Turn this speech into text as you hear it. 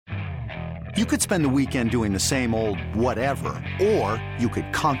You could spend the weekend doing the same old whatever, or you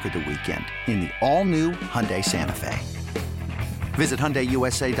could conquer the weekend in the all-new Hyundai Santa Fe. Visit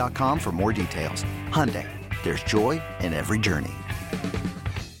HyundaiUSA.com for more details. Hyundai, there's joy in every journey.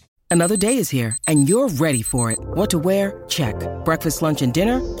 Another day is here, and you're ready for it. What to wear? Check. Breakfast, lunch, and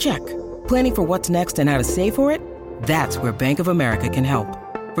dinner? Check. Planning for what's next and how to save for it? That's where Bank of America can help.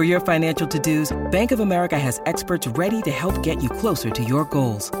 For your financial to-dos, Bank of America has experts ready to help get you closer to your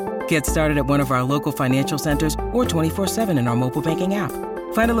goals. Get started at one of our local financial centers or 24/7 in our mobile banking app.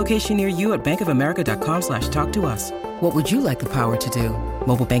 Find a location near you at bankofamerica.com/talktous. What would you like the power to do?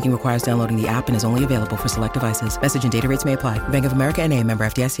 Mobile banking requires downloading the app and is only available for select devices. Message and data rates may apply. Bank of America N.A., member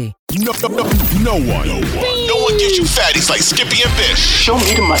FDIC. No one gives you fatties like Skippy and Bish. Show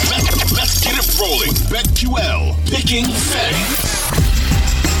me the money. Let's get it rolling. BetQL, picking fatties.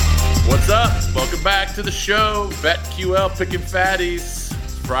 What's up? Welcome back to the show. BetQL, picking fatties.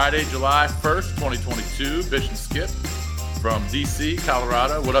 It's Friday, July 1st, 2022. Bish and Skip from D.C.,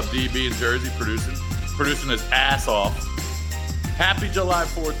 Colorado. What up, DB in Jersey, producing his ass off. Happy July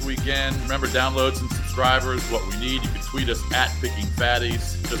 4th weekend. Remember, downloads and subscribers, what we need. You can tweet us at Picking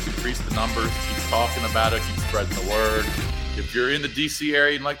Fatties. Just increase the numbers. Keep talking about it. Keep spreading the word. If you're in the D.C.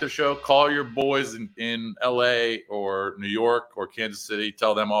 area and like the show, call your boys in L.A. or New York or Kansas City.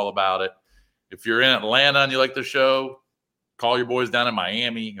 Tell them all about it. If you're in Atlanta and you like the show, call your boys down in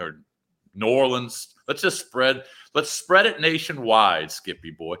Miami or New Orleans. Let's spread it nationwide,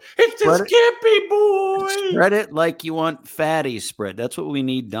 Skippy boy. It's a Skippy boy. Spread it like you want fatties spread. That's what we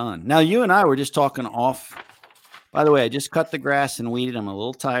need done. Now, you and I were just talking off. By the way, I just cut the grass and weeded. I'm a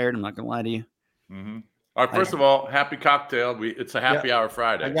little tired. I'm not going to lie to you. Mm-hmm. All right, first of all, happy cocktail. It's a happy hour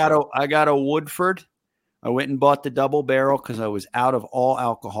Friday. I got a Woodford. I went and bought the double barrel because I was out of all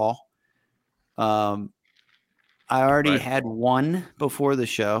alcohol. I already had one before the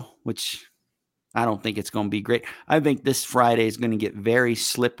show, which I don't think it's going to be great. I think this Friday is going to get very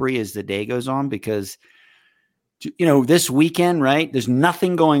slippery as the day goes on because, this weekend, right? There's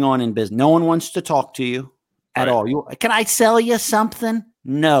nothing going on in business. No one wants to talk to you at all. Can I sell you something?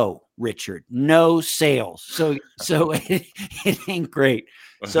 No, Richard, no sales. So it ain't great.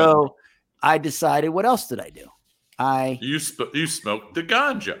 So I decided, what else did I do? You smoked the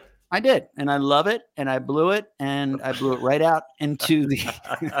ganja. I did, and I love it, and I blew it right out into the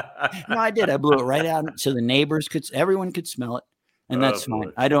No, I did. I blew it right out so the neighbors everyone could smell it, and that's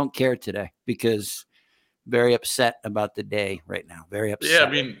fine. I don't care today because very upset about the day right now. Very upset. Yeah,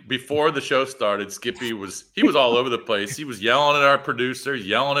 I mean, before the show started, Skippy was all over the place. He was yelling at our producer,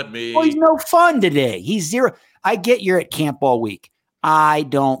 yelling at me. Oh, he's no fun today. He's zero. I get you're at camp all week. I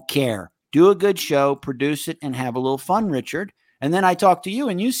don't care. Do a good show, produce it, and have a little fun, Richard. And then I talk to you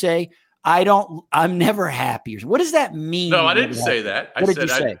and you say, I'm never happy. What does that mean? No, I didn't say that. What did you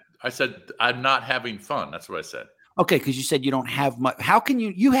say? I said, I'm not having fun. That's what I said. Okay, because you said you don't have much. How can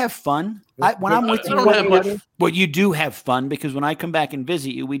you have fun? When I'm with you, don't have much. Well, you do have fun because when I come back and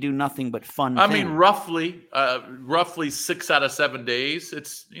visit you, we do nothing but fun. I mean, roughly 6 out of 7 days.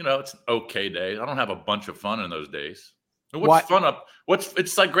 It's it's an okay day. I don't have a bunch of fun in those days. What's fun up?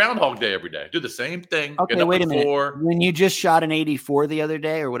 It's like Groundhog Day every day. Do the same thing. Okay, wait a minute. When you just shot an 84 the other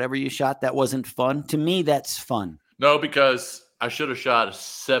day or whatever you shot, that wasn't fun. To me, that's fun. No, because I should have shot a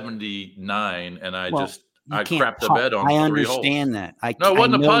 79 and I crapped the bed on 3 holes. I understand that. It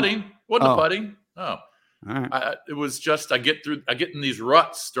wasn't a putting. Wasn't a putting. No. All right. It was just I get in these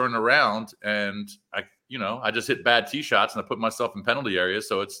ruts during the round and I just hit bad tee shots and I put myself in penalty areas,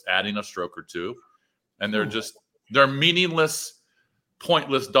 so it's adding a stroke or two. And they're meaningless,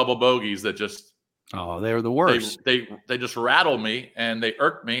 pointless double bogeys that just they're the worst. They just rattle me and they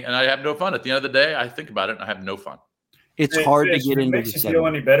irk me and I have no fun. At the end of the day, I think about it and I have no fun. It's hard to get into makes you feel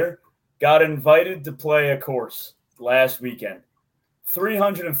any better? Got invited to play a course last weekend.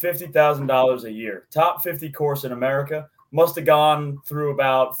 $350,000 a year. Top 50 course in America. Must have gone through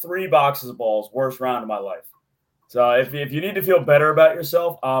about 3 boxes of balls. Worst round of my life. So if you need to feel better about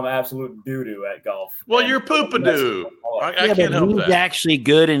yourself, I'm absolute doo-doo at golf. Well, you're poop-a-doo. I can't help that. He's actually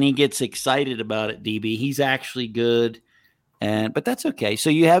good, and he gets excited about it, DB. He's actually good, but that's okay. So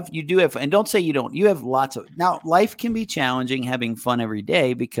you do have, and don't say you don't. You have lots of. Now, life can be challenging having fun every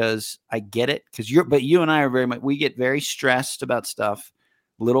day because I get it. But you and I are we get very stressed about stuff.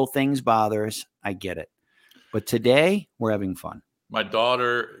 Little things bother us. I get it. But today, we're having fun. My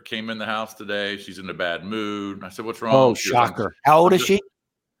daughter came in the house today. She's in a bad mood. I said, "What's wrong?" Oh, shocker! How old is she?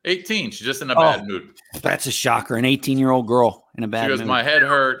 18. She's just in a bad mood. That's a shocker. An 18-year-old girl in a bad mood. She goes, "My head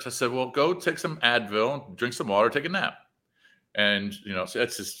hurts." I said, "Well, go take some Advil, drink some water, take a nap." And so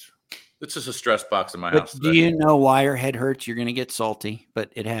that's just It's just a stress box in my But house. do you know why your head hurts? You're going to get salty,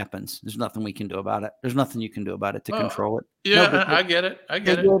 but it happens. There's nothing we can do about it. There's nothing you can do about it to control it. Yeah, No, I get it. I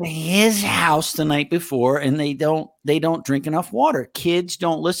get they it. go to his house the night before, and they don't drink enough water. Kids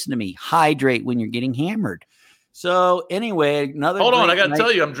don't listen to me. Hydrate when you're getting hammered. So anyway, Hold on, I got to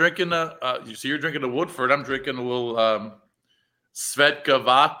tell you, I'm drinking you see, you're drinking the Woodford. I'm drinking a little Svedka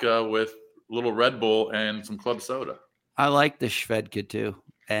vodka with a little Red Bull and some club soda. I like the Svedka too,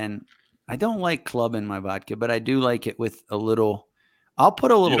 and I don't like club in my vodka, but I do like it with a little. I'll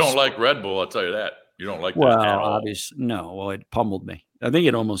put a little. You don't like Red Bull, I'll tell you that. You don't like that well, at all. obviously, no. Well, it pummeled me. I think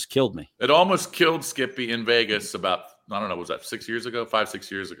it almost killed me. It almost killed Skippy in Vegas about, I don't know, was that 6 years ago? 5-6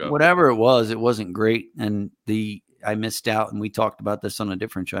 years ago? Whatever it wasn't great. And I missed out, and we talked about this on a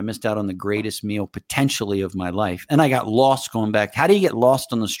different show. I missed out on the greatest meal potentially of my life. And I got lost going back. How do you get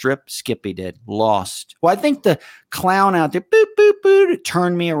lost on the strip? Skippy did. Lost. Well, I think the clown out there, boop, boop, boop, it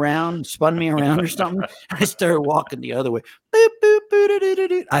turned me around, spun me around or something. I started walking the other way. Boop, boop, boop, doo, doo,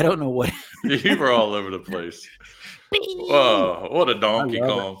 doo. I don't know what. You were all over the place. Whoa, what a Donkey Kong.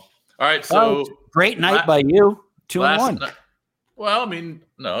 All right, so great night by you. 2-1. Well, I mean,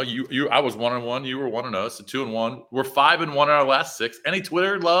 no, you I was 1-1, you were 1-0, so 2-1. We're 5-1 in our last 6. Any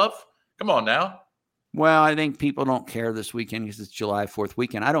Twitter love? Come on now. Well, I think people don't care this weekend because it's July 4th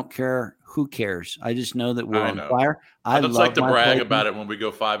weekend. I don't care who cares. I just know that we're on fire. I just like to brag about it when we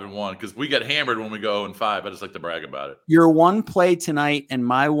go 5-1 because we get hammered when we go 0-5. I just like to brag about it. Your one play tonight and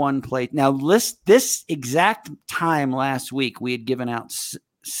my one play. Now, this exact time last week, we had given out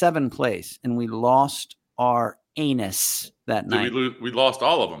 7 plays and we lost our anus that night. We lost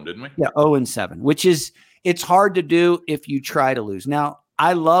all of them, didn't we? Yeah, 0-7, which is, it's hard to do if you try to lose. Now,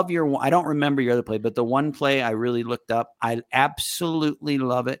 I love I don't remember your other play, but the one play I really looked up, I absolutely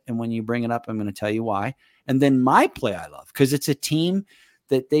love it. And when you bring it up, I'm going to tell you why. And then my play I love because it's a team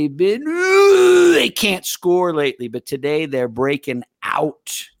that they can't score lately, but today they're breaking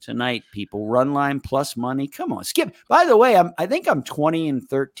out tonight, people. Run line plus money. Come on, Skip. By the way, I think I'm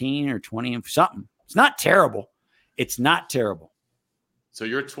 20-13 or 20 and something. It's not terrible. It's not terrible. So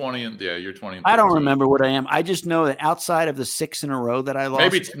you're 20 and you're 20. And I don't remember what I am. I just know that outside of the 6 in a row that I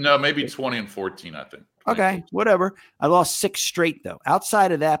lost, maybe 20 and 14. I think. Okay, whatever. I lost 6 straight though.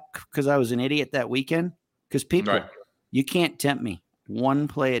 Outside of that, because I was an idiot that weekend. Because people, you can't tempt me. One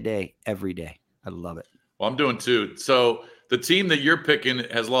play a day, every day. I love it. Well, I'm doing 2. So the team that you're picking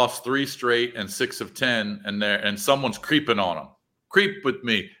has lost 3 straight and 6 of 10, and someone's creeping on them. Creep with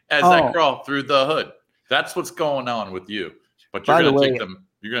me as I crawl through the hood. That's what's going on with you. But you're going to take them.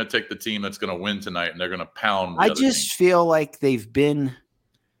 You're going to take the team that's going to win tonight, and they're going to pound. I just feel like they've been.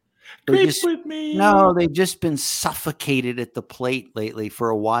 With me. No, they've just been suffocated at the plate lately for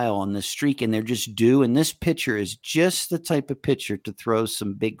a while on this streak, and they're just due. And this pitcher is just the type of pitcher to throw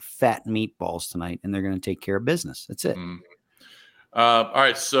some big fat meatballs tonight, and they're going to take care of business. That's it. All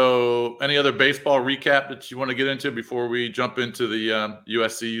right. So, any other baseball recap that you want to get into before we jump into the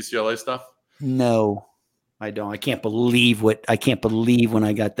USC UCLA stuff? No. I don't. I can't believe when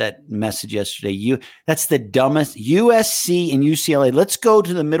I got that message yesterday. That's the dumbest. USC and UCLA. Let's go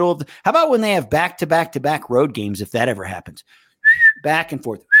to the middle of how about when they have back-to-back road games, if that ever happens? Back and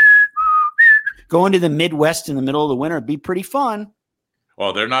forth. Going to the Midwest in the middle of the winter would be pretty fun.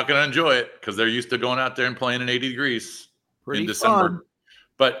 Well, they're not going to enjoy it because they're used to going out there and playing in 80 degrees in December. Fun.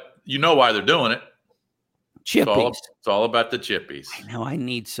 But you know why they're doing it. Chippies. It's all about the chippies. I know. I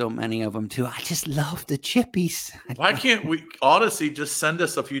need so many of them too. I just love the chippies. Why can't we, Odyssey, just send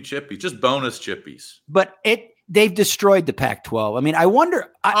us a few chippies, just bonus chippies? But they've destroyed the Pac-12. I mean, I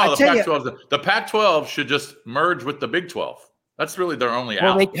wonder. The Pac-12 should just merge with the Big 12. That's really their only out.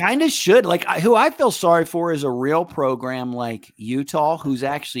 Well, they kind of should. Like, who I feel sorry for is a real program like Utah, who's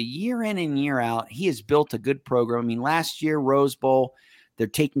actually year in and year out. He has built a good program. I mean, last year, Rose Bowl. They're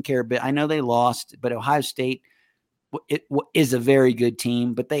taking care of it. I know they lost, but Ohio State is a very good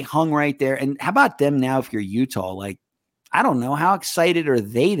team, but they hung right there. And how about them now if you're Utah? Like, I don't know. How excited are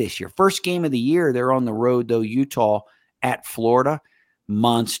they this year? First game of the year, they're on the road, though, Utah at Florida.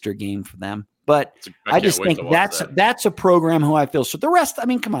 Monster game for them. But I just think that's a program who I feel. So the rest, I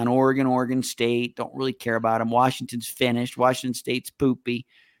mean, come on, Oregon State, don't really care about them. Washington's finished. Washington State's poopy.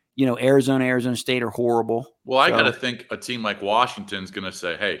 You know, Arizona State are horrible. Well, I got to think a team like Washington's going to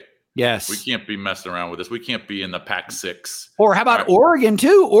say, hey, yes, we can't be messing around with this. We can't be in the Pac-6. Or how about Oregon,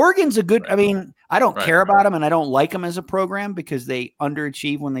 too? Oregon's a good – I mean, I don't care about them, and I don't like them as a program because they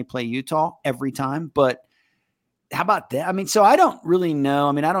underachieve when they play Utah every time. But how about that? I mean, so I don't really know.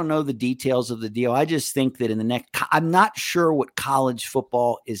 I mean, I don't know the details of the deal. I just think that in the next – I'm not sure what college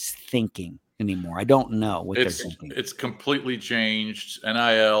football is thinking anymore. I don't know what they're thinking. It's completely changed.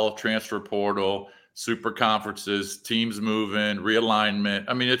 NIL, transfer portal, super conferences, teams moving, realignment.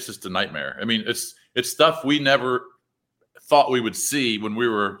 I mean, it's just a nightmare. I mean, it's stuff we never thought we would see when we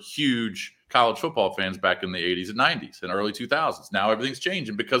were huge college football fans back in the 80s and 90s and early 2000s. Now everything's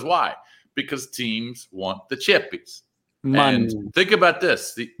changing because why? Because teams want the chippies. Money. And think about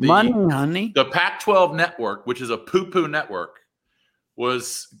this. Money, honey. The Pac-12 network, which is a poo-poo network,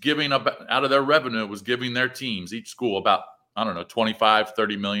 was giving up out of their revenue, was giving their teams, each school, about, I don't know, 25,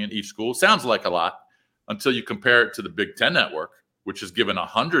 30 million each school. Sounds like a lot until you compare it to the Big Ten network, which is given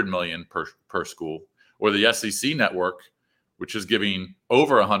 100 million per school, or the SEC network, which is giving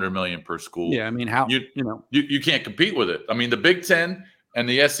over 100 million per school. Yeah, I mean, how you can't compete with it. I mean, the Big Ten and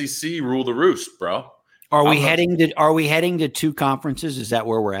the SEC rule the roost, bro. Are we heading to two conferences? Is that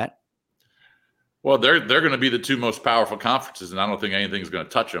where we're at? Well, they're going to be the two most powerful conferences, and I don't think anything's going to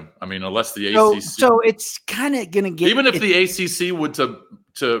touch them. I mean, unless the ACC. So it's kind of going to get. Even if the ACC would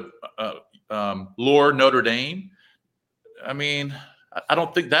to lure Notre Dame, I mean, I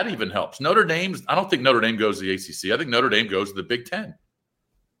don't think that even helps. I don't think Notre Dame goes to the ACC. I think Notre Dame goes to the Big Ten.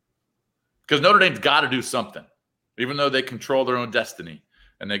 Because Notre Dame's got to do something, even though they control their own destiny.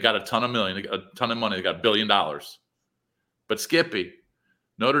 And they got a ton of money. They got $1 billion. But Skippy,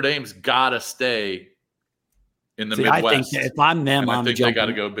 Notre Dame's got to stay in the Midwest. I think if I'm them, they got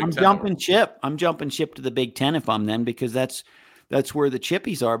to go Big Ten. I'm jumping ship. I'm jumping ship to the Big Ten if I'm them, because that's where the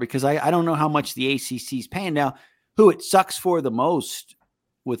chippies are. Because I don't know how much the ACC's paying now. Who it sucks for the most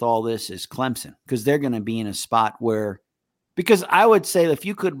with all this is Clemson, because they're going to be in a spot where, because I would say if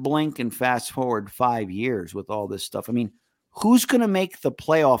you could blink and fast forward 5 years with all this stuff, I mean, who's going to make the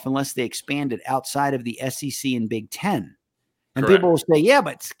playoff unless they expand it outside of the SEC and Big Ten? And Correct. People will say, yeah,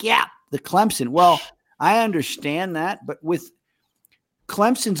 but scap the Clemson. Well, I understand that, but with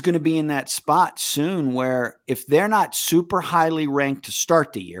Clemson's going to be in that spot soon where if they're not super highly ranked to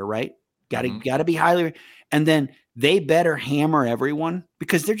start the year, right? Got to be highly, and then they better hammer everyone,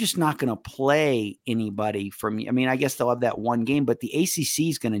 because they're just not going to play anybody from. I mean, I guess they'll have that one game, but the ACC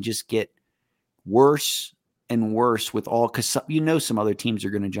is going to just get worse and worse with all, because some other teams are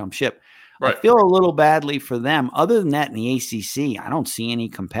going to jump ship. Right. I feel a little badly for them. Other than that, in the ACC, I don't see any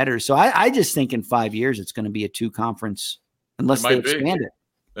competitors. So I just think in 5 years it's going to be a two conference unless they expand it.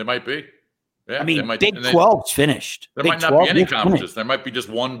 They might be. Yeah, I mean, Big 12's finished. There might not be any conferences. There might be just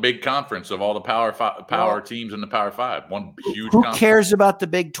one big conference of all the power teams in the Power Five. One huge. Who cares about the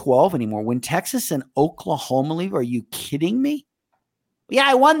Big 12 anymore? When Texas and Oklahoma leave, are you kidding me? Yeah,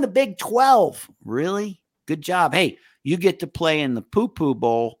 I won the Big 12. Really? Good job. Hey, you get to play in the Poo-Poo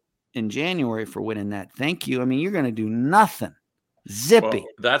Bowl in January for winning that. Thank you. I mean, you're going to do nothing. Zippy. Well,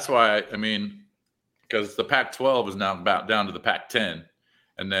 that's why, because the Pac-12 is now about down to the Pac-10.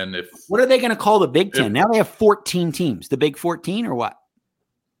 And then what are they going to call the Big 10? Now they have 14 teams. The Big 14 or what?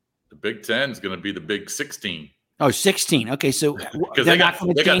 The Big 10 is going to be the Big 16. Oh, 16. Okay, so they're not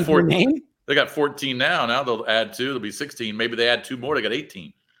going to change their name? They got 14 now. Now they'll add 2. They'll be 16. Maybe they add 2 more. They got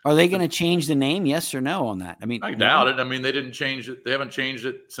 18. Are they going to change the name? Yes or no on that? I mean, I doubt it. I mean, they didn't change it. They haven't changed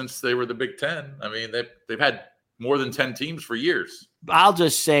it since they were the Big 10. I mean, they've had more than 10 teams for years. I'll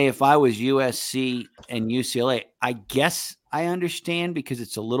just say, if I was USC and UCLA, I guess I understand, because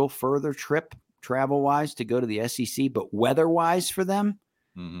it's a little further trip travel-wise to go to the SEC, but weather-wise for them,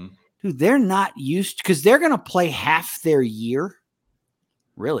 dude, they're not used, because they're going to play half their year.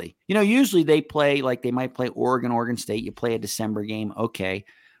 Really? Usually they play, like they might play Oregon State. You play a December game. Okay.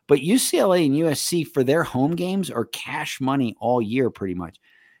 But UCLA and USC for their home games are cash money all year pretty much.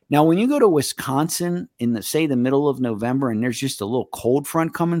 Now, when you go to Wisconsin in the middle of November and there's just a little cold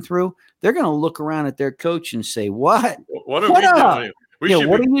front coming through, they're going to look around at their coach and say, what? What are we doing?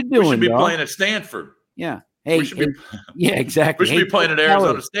 What are you doing? We should be playing at Stanford. Yeah. Hey, yeah, exactly. We should be playing at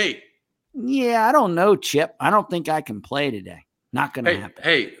Arizona State. Yeah, I don't know, Chip. I don't think I can play today. Not going to happen.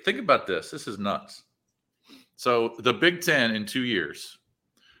 Hey, think about this. This is nuts. So the Big Ten in 2 years.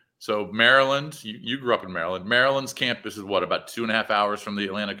 So Maryland, you grew up in Maryland. Maryland's campus is what, about 2.5 hours from the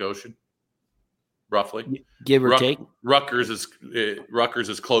Atlantic Ocean, roughly, give or take. Rutgers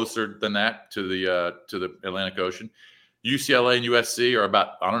is closer than that to the Atlantic Ocean. UCLA and USC are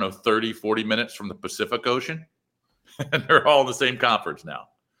about, 30, 40 minutes from the Pacific Ocean, and they're all in the same conference now.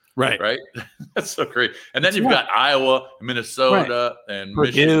 Right. That's so great. And then you've got Iowa, Minnesota, and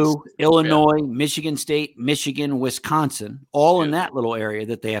Purdue, Michigan. Illinois, Michigan State, Michigan, Wisconsin, all in that little area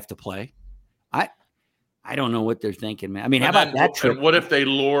that they have to play. I don't know what they're thinking, man. I mean, how about that trip? And what if they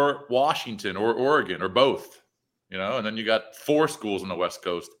lure Washington or Oregon or both? And then you got 4 schools on the West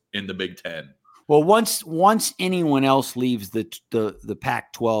Coast in the Big Ten. Well, once anyone else leaves the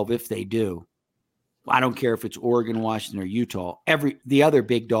Pac-12, if they do, I don't care if it's Oregon, Washington, or Utah. The other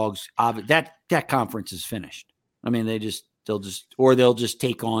big dogs, that conference is finished. I mean, they'll just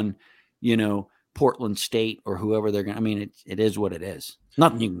take on, Portland State or whoever they're going to. I mean, it is what it is.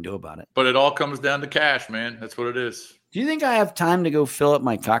 Nothing you can do about it. But it all comes down to cash, man. That's what it is. Do you think I have time to go fill up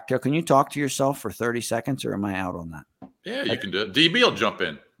my cocktail? Can you talk to yourself for 30 seconds, or am I out on that? Yeah, you can do it. DB will jump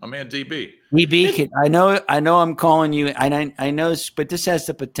in. My man, DB. DB, I know I'm calling you. I know, but this has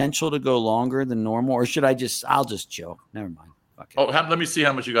the potential to go longer than normal. Or should I'll just chill. Never mind. Okay. Oh, let me see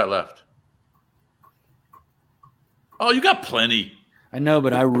how much you got left. Oh, you got plenty. I know,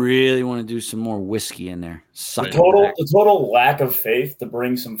 but I really want to do some more whiskey in there. The total lack of faith to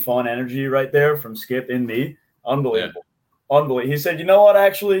bring some fun energy right there from Skip in me. Unbelievable. Yeah. Unbelievable. He said, you know what,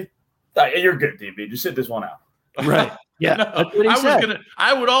 actually, you're good, DB. Just sit this one out. Right. Yeah. No, that's what he said.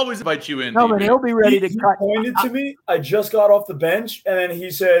 I would always invite you in. No, DB. but he'll be ready to cut. He pointed to me. I just got off the bench, and then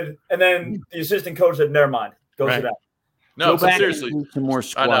he said, and then the assistant coach said, never mind. Go sit down. No, so seriously. Some more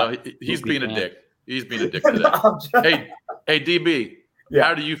squat. I know. He's being a dick. He's being a dick to that. Hey, DB. Yeah.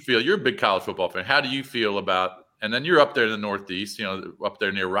 How do you feel? You're a big college football fan. How do you feel about – and then you're up there in the Northeast, up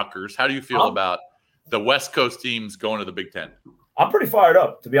there near Rutgers. How do you feel about the West Coast teams going to the Big Ten? I'm pretty fired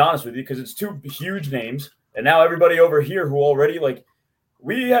up, to be honest with you, because it's two huge names. And now everybody over here who already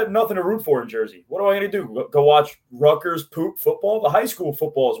we had nothing to root for in Jersey. What am I going to do? Go watch Rutgers poop football? The high school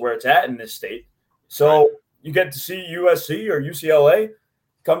football is where it's at in this state. So you get to see USC or UCLA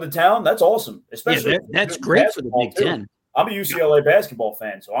come to town. That's awesome. Especially that's great for the Big Ten. I'm a UCLA basketball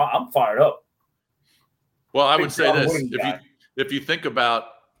fan, so I'm fired up. Well, I would say this: if you think about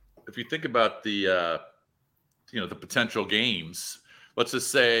the the potential games, let's just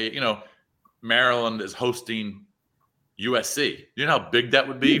say Maryland is hosting USC. You know how big that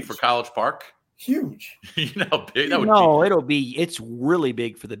would be for College Park? Huge. You know how big that would be? It's really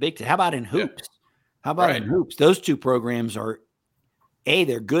big for the Big Ten. How about in hoops? Yeah. How about in hoops? Those two programs are A,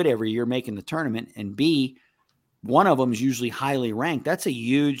 they're good every year making the tournament, and B, one of them is usually highly ranked. That's a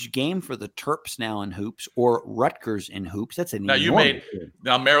huge game for the Terps now in hoops, or Rutgers in hoops. That's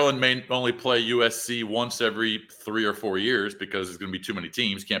now Maryland may only play USC once every 3 or 4 years because there's going to be too many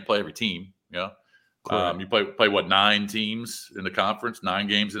teams. Can't play every team. You play what, 9 teams in the conference, 9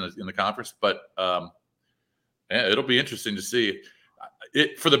 games in the conference. But it'll be interesting to see.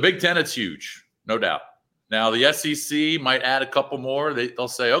 For the Big Ten, it's huge, no doubt. Now the SEC might add a couple more. They'll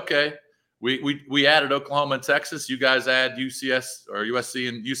say, okay. We added Oklahoma and Texas. You guys add UCS or USC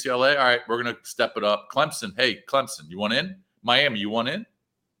and UCLA. All right, we're going to step it up. Clemson, you want in? Miami, you want in?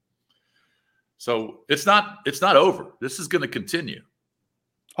 So it's not over. This is going to continue.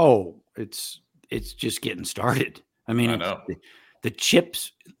 Oh, it's just getting started. I mean, I know. The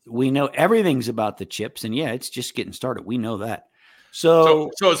chips. We know everything's about the chips, and it's just getting started. We know that.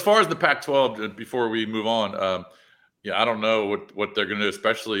 So as far as the Pac-12, before we move on, I don't know what they're going to do,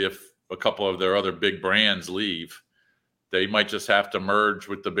 especially if a couple of their other big brands leave. They might just have to merge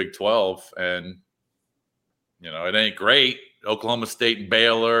with the Big 12, and it ain't great. Oklahoma State and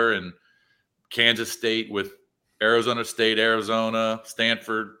Baylor, and Kansas State with Arizona State, Arizona,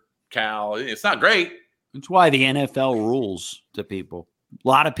 Stanford, Cal. It's not great. It's why the NFL rules to people. A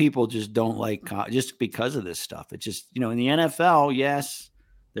lot of people just don't like just because of this stuff. It's just, in the NFL, yes,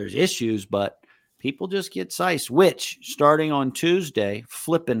 there's issues, but people just get sized, which starting on Tuesday,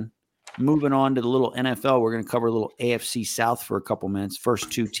 moving on to the little NFL, we're going to cover a little AFC South for a couple minutes. First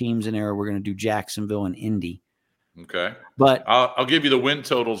 2 teams in there, we're going to do Jacksonville and Indy. Okay. But I'll give you the win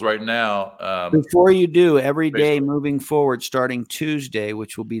totals right now. Before you do, every day moving forward, starting Tuesday,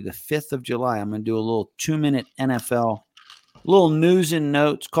 which will be the 5th of July, I'm going to do a little 2-minute NFL, little news and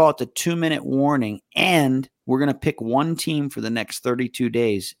notes, call it the 2-minute warning. And we're going to pick one team for the next 32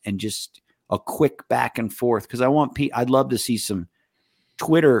 days and just a quick back and forth. Because I'd love to see some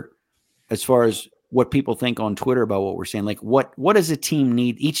Twitter as far as what people think on Twitter about what we're saying. Like, what does a team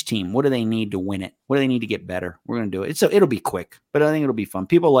need? Each team, what do they need to win it? What do they need to get better? We're going to do it. So it'll be quick, but I think it'll be fun.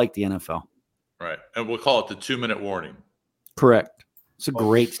 People like the NFL. Right. And we'll call it the 2-minute warning. Correct. It's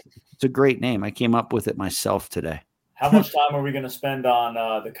a great name. I came up with it myself today. How much time are we going to spend on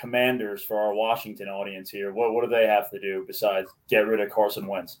the Commanders for our Washington audience here? What do they have to do besides get rid of Carson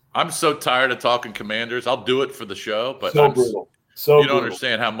Wentz? I'm so tired of talking Commanders. I'll do it for the show, but brutal. You don't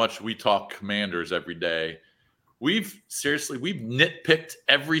understand how much we talk Commanders every day. We've nitpicked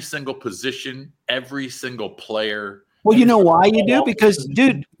every single position, every single player. Well, you know why you do? Because,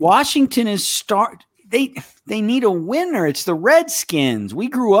 dude, Washington is they need a winner. It's the Redskins. We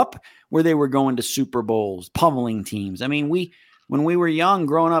grew up where they were going to Super Bowls, pummeling teams. I mean, when we were young,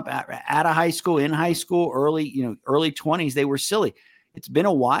 growing up out of high school, in high school, early 20s, they were silly. It's been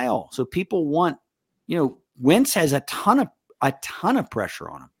a while. So people want Wentz has a ton of pressure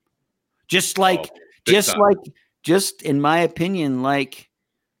on him. Just in my opinion, like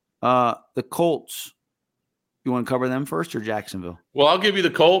the Colts. You want to cover them first or Jacksonville? Well, I'll give you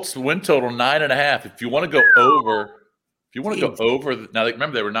the Colts win total 9.5. If you want to go over, now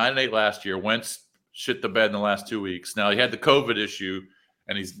remember they were 9-8 last year. Wentz shit the bed in the last 2 weeks. Now he had the COVID issue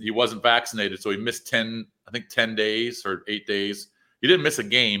and he wasn't vaccinated, so he missed 10 days or 8 days. He didn't miss a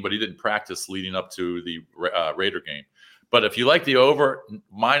game, but he didn't practice leading up to the Raider game. But if you like the over,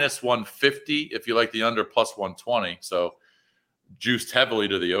 minus 150. If you like the under, plus 120. So juiced heavily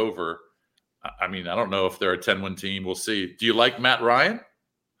to the over. I mean, I don't know if they're a 10-win team. We'll see. Do you like Matt Ryan?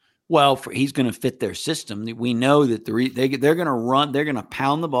 Well, he's going to fit their system. We know that they're going to run. They're going to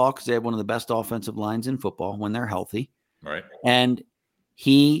pound the ball because they have one of the best offensive lines in football when they're healthy. Right. And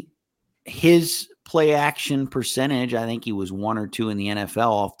his play action percentage, I think he was 1 or 2 in the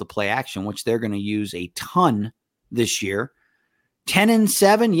NFL off the play action, which they're going to use a ton this year.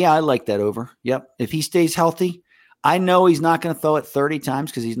 10-7. Yeah, I like that over. Yep. If he stays healthy. I know he's not going to throw it 30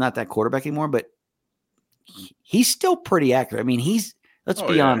 times because he's not that quarterback anymore, but he's still pretty accurate. I mean, let's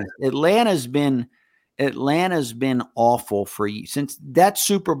be honest. Atlanta's been awful for you since that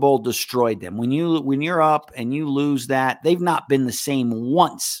Super Bowl destroyed them. When you're up and you lose that, they've not been the same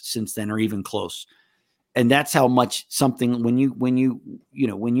once since then or even close. And that's how much something when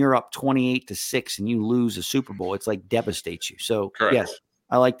you're up 28-6 and you lose a Super Bowl, it's like devastates you. So correct. Yes,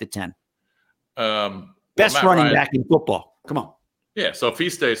 I like the 10. Best running back in football. Come on. Yeah, so if he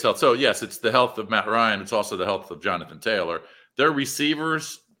stays healthy. So, yes, it's the health of Matt Ryan. It's also the health of Jonathan Taylor. Their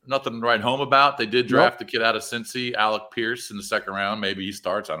receivers, nothing to write home about. They did draft the kid out of Cincy, Alec Pierce, in the second round. Maybe he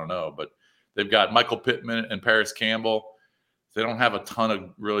starts. I don't know. But they've got Michael Pittman and Paris Campbell. They don't have a ton of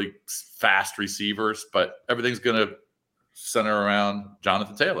really fast receivers, but everything's going to center around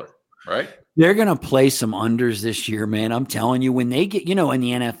Jonathan Taylor, right? They're going to play some unders this year, man. I'm telling you, when they get, in the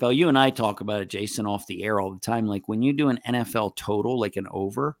NFL, you and I talk about it, Jason, off the air all the time. Like when you do an NFL total, like an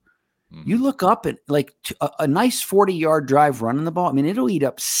over, you look up at like a nice 40-yard drive running the ball. I mean, it'll eat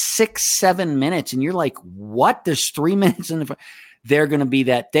up 6-7 minutes. And you're like, what? There's 3 minutes in the They're going to be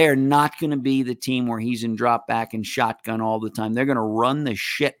that. They're not going to be the team where he's in drop back and shotgun all the time. They're going to run the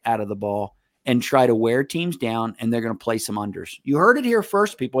shit out of the ball and try to wear teams down, and they're going to play some unders. You heard it here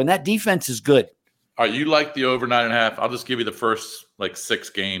first, people, and that defense is good. All right, you like the over 9.5? I'll just give you the first 6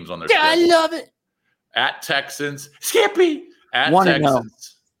 games on their schedule. I love it. At Texans, Skippy. At 1-0.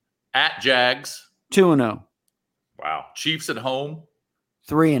 Texans. At Jags. 2-0. Wow. Chiefs at home.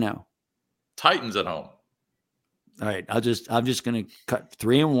 3-0. Titans at home. All right, I'm just going to cut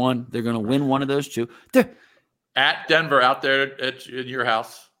 3-1. They're going to win one of those two. At Denver, out there in your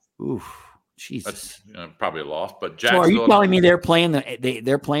house. Oof. Jesus, that's probably a loss. But Jacksonville. So are you telling me they're playing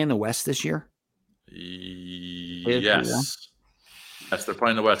they're playing the West this year? Yes. Yes, they're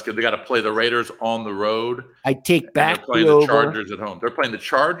playing the West because they got to play the Raiders on the road. I take back they're playing the Chargers at home. They're playing the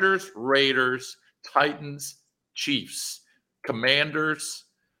Chargers, Raiders, Titans, Chiefs, Commanders,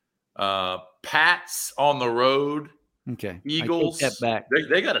 Pats on the road. Okay. Eagles. I take that back.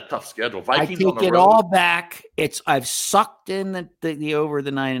 They got a tough schedule. Vikings I on take the it road. all back. I've sucked in the over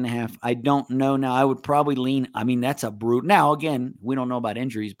the 9.5. I don't know now. I would probably lean. I mean, that's a brute. Now, again, we don't know about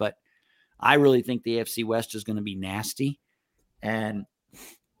injuries, but I really think the AFC West is going to be nasty. And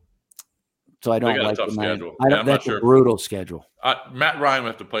so I don't like the schedule. That's a brutal schedule. Matt Ryan will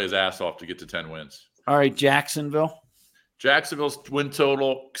have to play his ass off to get to 10 wins. All right, Jacksonville's win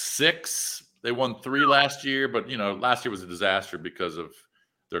total 6. They won 3 last year, but, last year was a disaster because of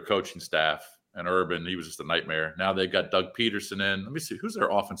their coaching staff. And Urban, he was just a nightmare. Now they've got Doug Peterson in. Let me see. Who's their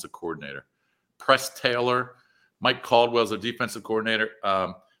offensive coordinator? Press Taylor. Mike Caldwell's their defensive coordinator.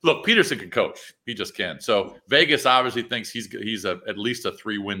 Look, Peterson can coach. He just can. So Vegas obviously thinks he's at least a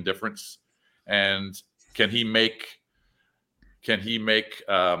 3-win difference. And can he make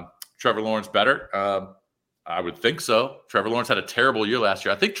Trevor Lawrence better? I would think so. Trevor Lawrence had a terrible year last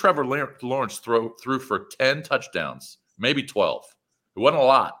year. I think Trevor Lawrence threw for 10 touchdowns, maybe 12. It wasn't a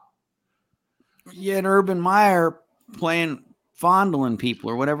lot. Yeah, and Urban Meyer fondling people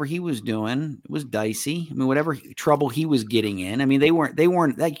or whatever he was doing, it was dicey. I mean, whatever trouble he was getting in. I mean, they weren't.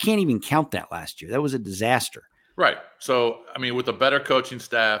 You can't even count that last year. That was a disaster. Right. So, I mean, with a better coaching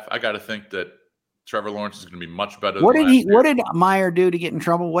staff, I got to think that Trevor Lawrence is going to be much better. What did Meyer do to get in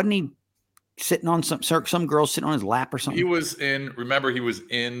trouble? Wasn't he sitting on some girl sitting on his lap or something? He was in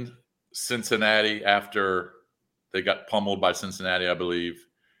Cincinnati after they got pummeled by Cincinnati, I believe.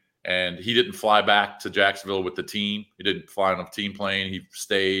 And he didn't fly back to Jacksonville with the team. He didn't fly on a team plane. He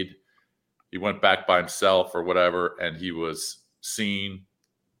stayed. He went back by himself or whatever, and he was seen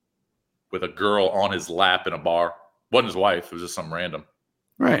with a girl on his lap in a bar. Wasn't his wife. It was just some random.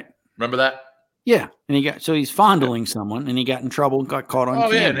 Right. Remember that? Yeah. And he's fondling someone and he got in trouble and got caught on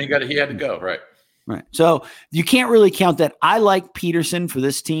camera. Yeah. And he had to go. Right. Right. So you can't really count that. I like Peterson for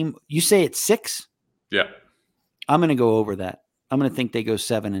this team. You say it's 6? Yeah. I'm going to go over that. I'm going to think they go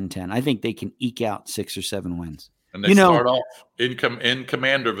 7-10. I think they can eke out 6 or 7 wins. And they start off in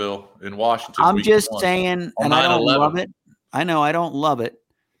Commanderville in Washington. I'm just saying, and I don't love it. I know I don't love it,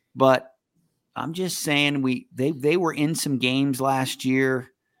 but I'm just saying they were in some games last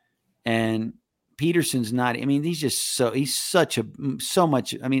year, and Peterson's not. I mean, he's so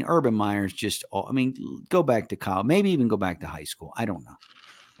much. I mean, Urban Meyer's just. I mean, go back to college, maybe even go back to high school. I don't know.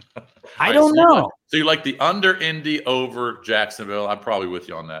 I don't know. So you like the under Indy over Jacksonville? I'm probably with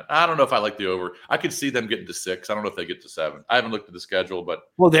you on that. I don't know if I like the over. I could see them getting to 6. I don't know if they get to 7. I haven't looked at the schedule, but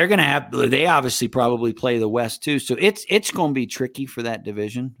they're going to have. They obviously probably play the West too, so it's going to be tricky for that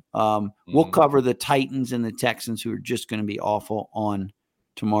division. We'll cover the Titans and the Texans, who are just going to be awful, on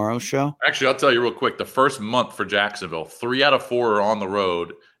tomorrow's show. Actually, I'll tell you real quick. The first month for Jacksonville, 3 out of 4 are on the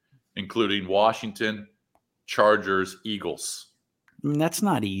road, including Washington, Chargers, Eagles. I mean, that's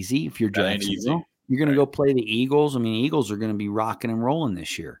not easy if you're Jacksonville. You're going to go play the Eagles. I mean, Eagles are going to be rocking and rolling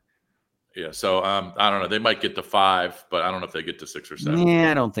this year. Yeah, so I don't know. They might get to 5, but I don't know if they get to 6 or 7. Yeah,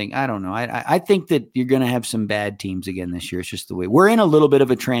 I don't know. I think that you're going to have some bad teams again this year. It's just the way. We're in a little bit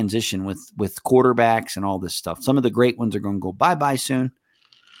of a transition with quarterbacks and all this stuff. Some of the great ones are going to go bye-bye soon,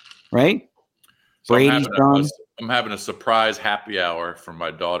 right? So Brady's done. I'm having a surprise happy hour for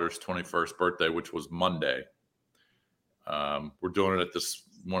my daughter's 21st birthday, which was Monday. We're doing it at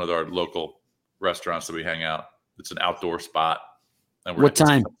one of our local restaurants that we hang out. It's an outdoor spot. And what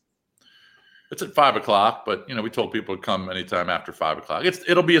time? It's at 5:00, but we told people to come anytime after 5:00.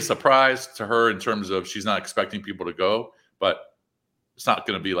 It'll be a surprise to her in terms of she's not expecting people to go, but it's not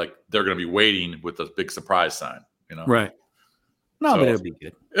going to be like they're going to be waiting with a big surprise sign, Right. No, but it'll be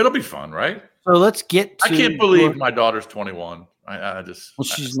good. It'll be fun, right? So let's get to. I can't believe my daughter's 21. I just. Well,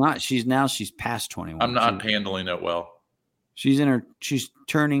 she's not. She's past 21. I'm not handling it well. She's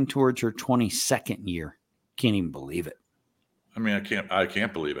turning towards her 22nd year. Can't even believe it. I mean, I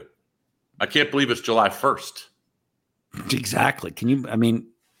can't believe it. I can't believe it's July 1st. Exactly.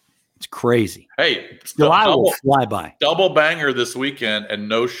 It's crazy. Hey, July will fly by. Double banger this weekend and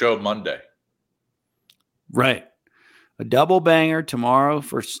no show Monday. Right. A double banger tomorrow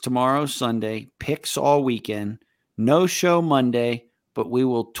for tomorrow, Sunday. Picks all weekend. No show Monday, but we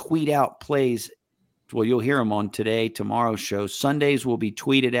will tweet out plays. Well, you'll hear them on tomorrow's show. Sundays will be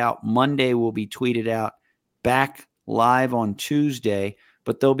tweeted out. Monday will be tweeted out. Back live on Tuesday,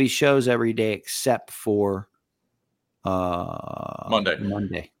 but there'll be shows every day except for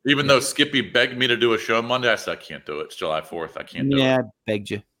Monday. Even though Skippy begged me to do a show Monday, I said I can't do it. It's July 4th. I can't do it. Yeah, I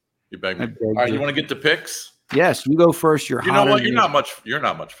begged you. You begged me. All right, you want to get to picks? Yes, you go first. You know what? You're not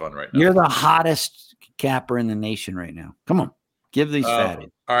much fun right now. You're the hottest capper in the nation right now. Come on. Give these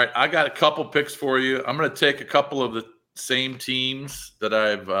fatties. All right, I got a couple picks for you. I'm going to take a couple of the same teams that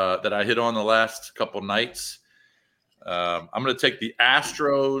I hit on the last couple nights. I'm going to take the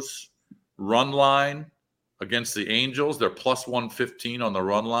Astros run line against the Angels. They're plus 115 on the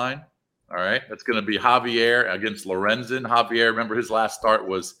run line. All right, that's going to be Javier against Lorenzen. Javier, remember his last start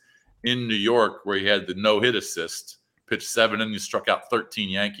was in New York, where he had the no-hit assist, pitched 7 innings, struck out 13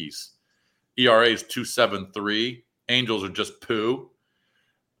 Yankees. ERA is 2.73. Angels are just poo.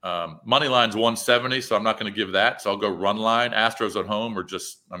 Money line's 170, so I'm not going to give that. So I'll go run line. Astros at home are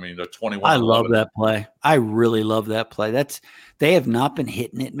they're 21. I love that play. I really love that play. They have not been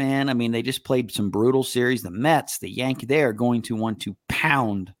hitting it, man. I mean, they just played some brutal series. The Mets, the Yankees, they are going to want to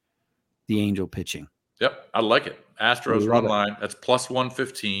pound the Angel pitching. Yep, I like it. Astros run line. That's plus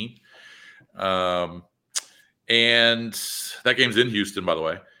 115. And that game's in Houston, by the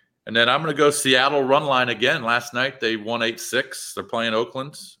way. And then I'm going to go Seattle run line again. Last night, they won 8-6. They're playing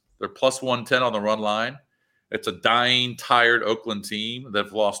Oakland. They're plus 110 on the run line. It's a dying, tired Oakland team.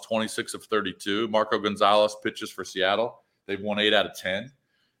 They've lost 26 of 32. Marco Gonzalez pitches for Seattle. They've won 8 out of 10,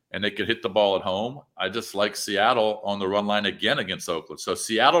 and they could hit the ball at home. I just like Seattle on the run line again against Oakland. So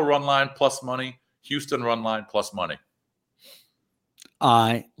Seattle run line plus money, Houston run line plus money.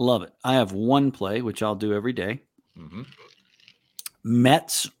 I love it. I have one play, which I'll do every day. Mm-hmm.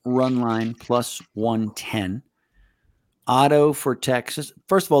 Mets run line plus 110. Otto for Texas.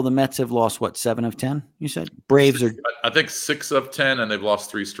 First of all, the Mets have lost, 7 of 10, you said? Braves are... I think 6 of 10, and they've lost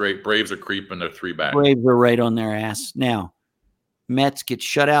 3 straight. Braves are creeping. They're 3 back. Braves are right on their ass. Now, Mets get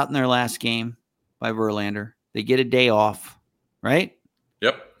shut out in their last game by Verlander. They get a day off, right?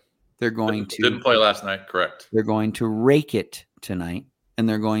 Yep. They're going to... Didn't play last night, correct. They're going to rake it tonight. and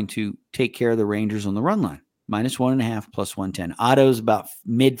they're going to take care of the Rangers on the run line. -1.5 plus 110. Otto's about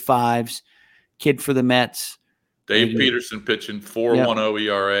mid-5s. Kid for the Mets. Dave Peterson pitching 4.10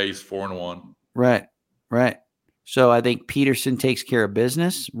 ERA. He's 4-1. Right. So I think Peterson takes care of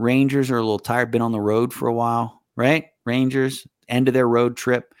business. Rangers are a little tired, been on the road for a while, right? Rangers, end of their road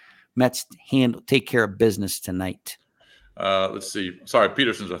trip. Mets take care of business tonight. Let's see. Sorry,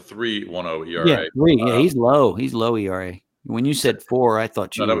 Peterson's a 3.10 ERA. Yeah, 3. Yeah, he's low. He's low ERA. When you said 4, I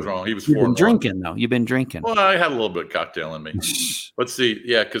thought that was wrong. He was 4. You've been 4-1. drinking, though. You've been drinking. Well, I had a little bit of cocktail in me. Let's see.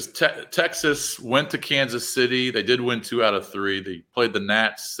 Yeah, because Texas went to Kansas City. They did win 2 out of 3. They played the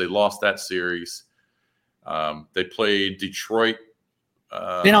Nats. They lost that series. They played Detroit.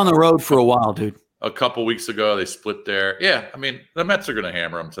 Been on the road for a while, dude. A couple weeks ago, they split there. Yeah, I mean, the Mets are going to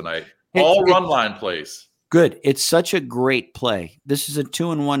hammer them tonight. All run line plays. Good. It's such a great play. This is a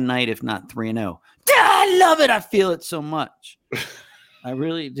 2-1 night, if not 3-0. I love it. I feel it so much. I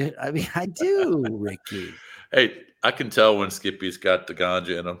really do. I mean, I do, Ricky. Hey, I can tell when Skippy's got the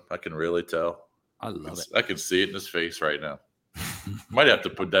ganja in him. I can really tell. I love it. I can see it in his face right now. Might have to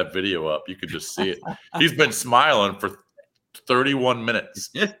put that video up. You could just see it. He's been smiling for 31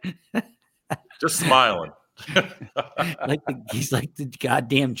 minutes. Just smiling. He's like the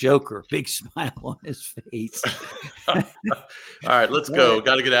goddamn Joker. Big smile on his face. All right, let's go.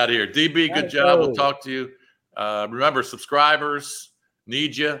 Got to get out of here. DB, good job. We'll talk to you. Remember, subscribers,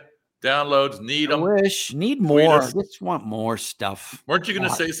 need you. Downloads, need them. Need more. Just want more stuff. Weren't you going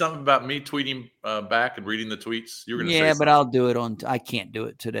to say something about me tweeting back and reading the tweets? You were going to say but I'll do it on. I can't do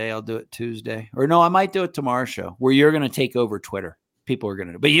it today. I'll do it Tuesday. Or no, I might do it tomorrow's show where you're going to take over Twitter. People are going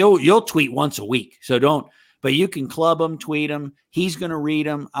to do, but you'll tweet once a week. So don't. But you can club them, tweet them. He's going to read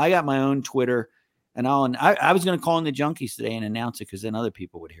them. I got my own Twitter, and I was going to call in the Junkies today and announce it because then other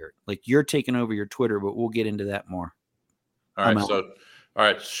people would hear it. Like you're taking over your Twitter, but we'll get into that more. All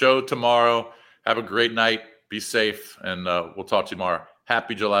right. Show tomorrow. Have a great night. Be safe, and we'll talk to you tomorrow.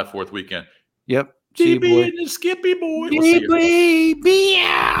 Happy July 4th weekend. Yep. See you, boy. And Skippy, boy. We'll see you.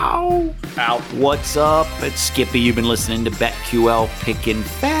 Meow. Out. What's up? It's Skippy. You've been listening to BetQL Pickin'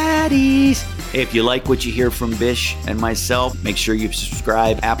 Fatties. If you like what you hear from Bish and myself, make sure you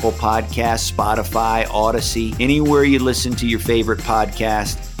subscribe. Apple Podcasts, Spotify, Odyssey, anywhere you listen to your favorite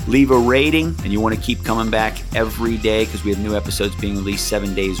podcast. Leave a rating, and you want to keep coming back every day because we have new episodes being released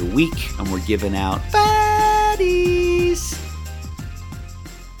 7 days a week, and we're giving out